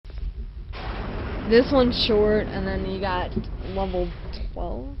This one's short, and then you got level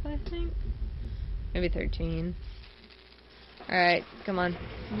 12, I think? Maybe 13. Alright, come on.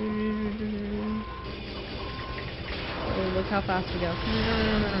 Oh, look how fast we go.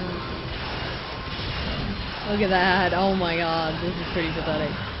 Look at that. Oh my god, this is pretty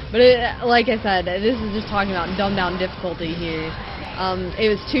pathetic. But like I said, this is just talking about dumbed down difficulty here. It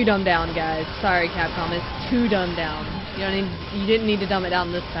was too dumbed down, guys. Sorry, Capcom, it's too dumbed down. You didn't need to dumb it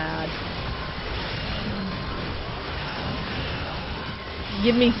down this bad.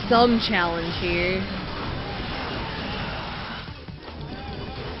 Give me some challenge here.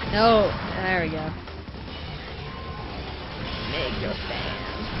 No, there we go. Make your stand.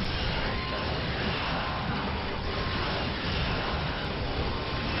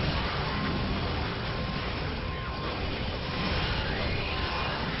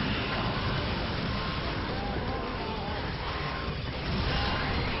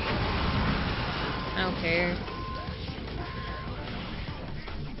 I don't care.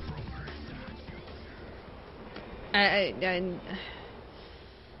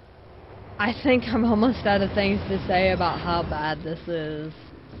 I think I'm almost out of things to say about how bad this is.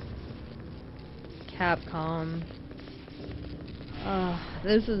 Capcom.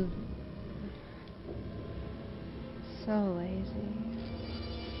 This is so lazy.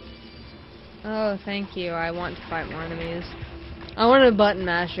 Oh, thank you. I want to fight more enemies. I wanted a button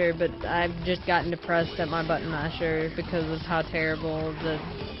masher, but I've just gotten depressed at my button masher because of how terrible the...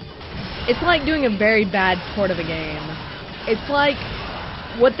 It's like doing a very bad port of a game. It's like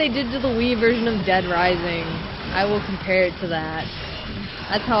what they did to the Wii version of Dead Rising. I will compare it to that.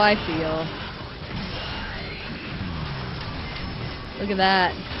 That's how I feel. Look at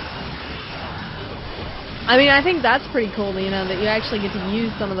that. I mean, I think that's pretty cool, you know, that you actually get to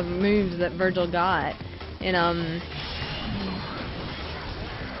use some of the moves that Vergil got in,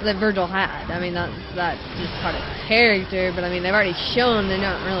 that Vergil had. I mean, that's just part of character, but I mean, they've already shown they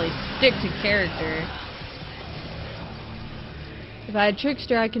don't really stick to character. If I had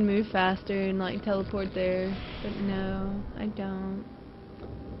Trickster, I can move faster and, like, teleport there, but no, I don't.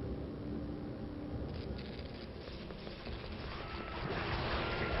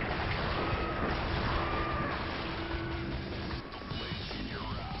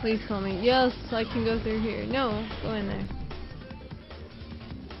 Please call me. Yes, I can go through here. No, go in there.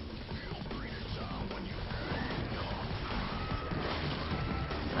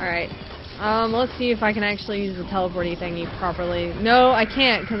 Alright. Let's see if I can actually use the teleporty thingy properly. No, I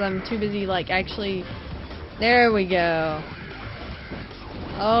can't, because I'm too busy, like, actually... There we go.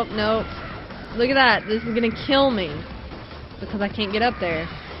 Oh, nope. Look at that. This is gonna kill me. Because I can't get up there.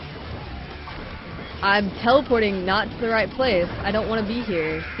 I'm teleporting not to the right place. I don't want to be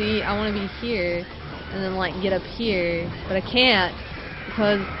here. See, I want to be here, and then, like, get up here. But I can't,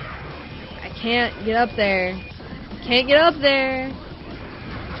 because I can't get up there. I can't get up there.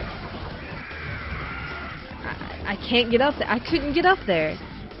 I can't get up there. I couldn't get up there.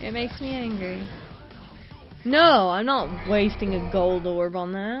 It makes me angry. No, I'm not wasting a gold orb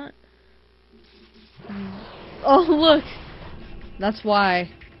on that. Oh, look. That's why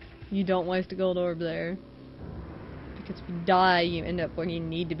you don't waste a gold orb there. Because if you die, you end up where you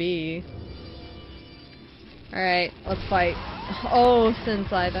need to be. Alright, let's fight. Oh,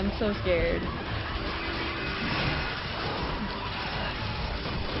 Sensei, I'm so scared.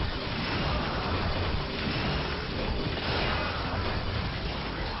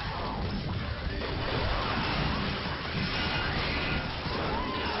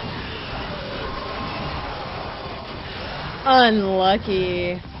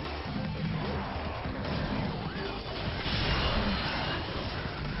 Unlucky.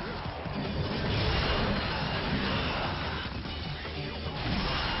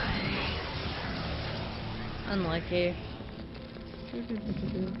 Unlucky.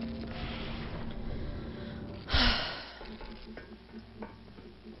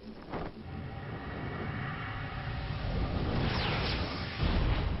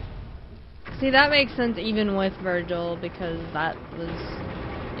 See, that makes sense even with Vergil, because that was,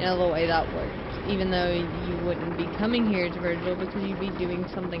 you know, the way that worked. Even though you wouldn't be coming here to Vergil, because you'd be doing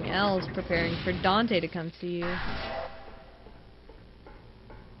something else, preparing for Dante to come see you.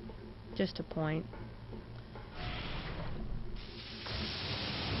 Just a point.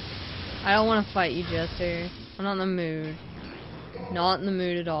 I don't want to fight you, Jester. I'm not in the mood. Not in the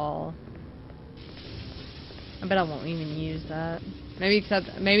mood at all. I bet I won't even use that. Maybe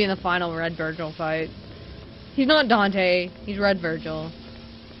in the final Red Vergil fight. He's not Dante. He's Red Vergil.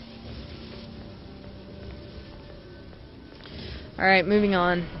 Alright, moving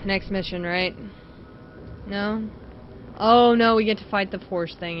on. Next mission, right? No? Oh, no, we get to fight the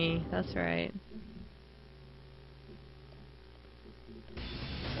force thingy. That's right.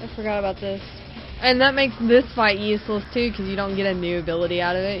 I forgot about this. And that makes this fight useless too, because you don't get a new ability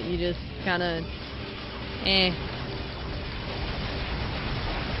out of it. You just kind of, eh.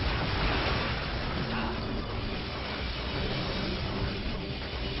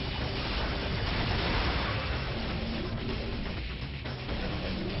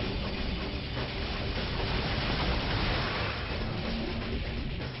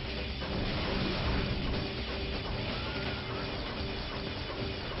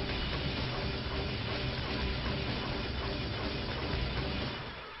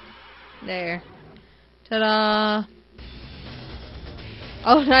 There. Ta-da!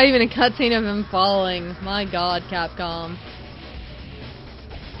 Oh, not even a cutscene of him falling. My god, Capcom.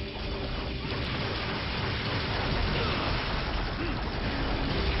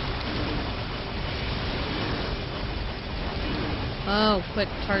 Oh, quit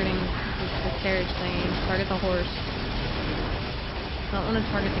targeting the carriage thingy. Target the horse. I don't want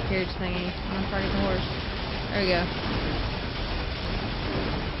to target the carriage thingy. I want to target the horse. There we go.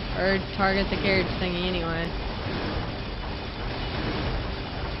 Or target the carriage thingy anyway.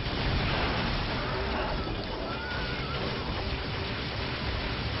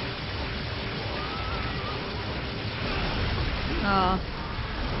 Oh.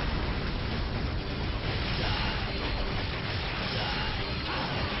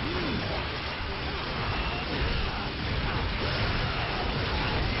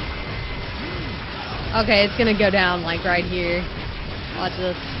 Okay, it's gonna go down like right here. Watch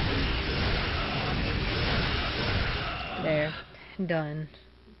this. There. Done.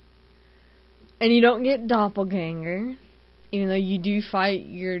 And you don't get doppelganger, even though you do fight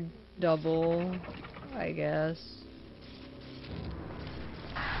your double, I guess.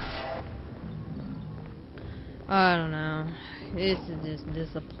 I don't know. This is just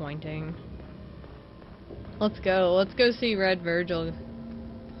disappointing. Let's go. Let's go see Red Vergil.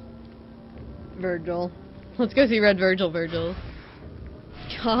 Let's go see Red Vergil.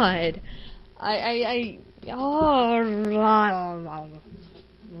 God.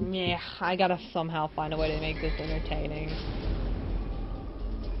 Yeah, I gotta somehow find a way to make this entertaining.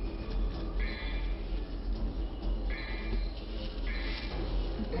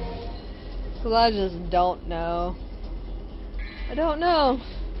 Cause I just don't know. I don't know.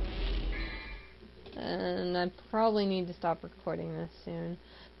 And I probably need to stop recording this soon.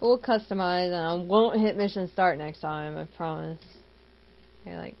 But we'll customize, and I won't hit mission start next time, I promise.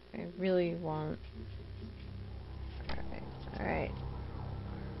 I really won't. Alright.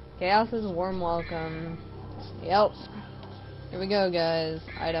 Chaos is a warm welcome. Yep. Here we go, guys.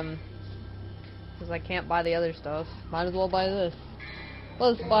 Item. Because I can't buy the other stuff. Might as well buy this.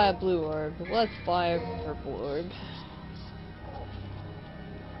 Let's buy a blue orb. Let's buy a purple orb.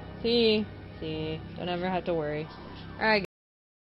 See? Don't ever have to worry. Alright.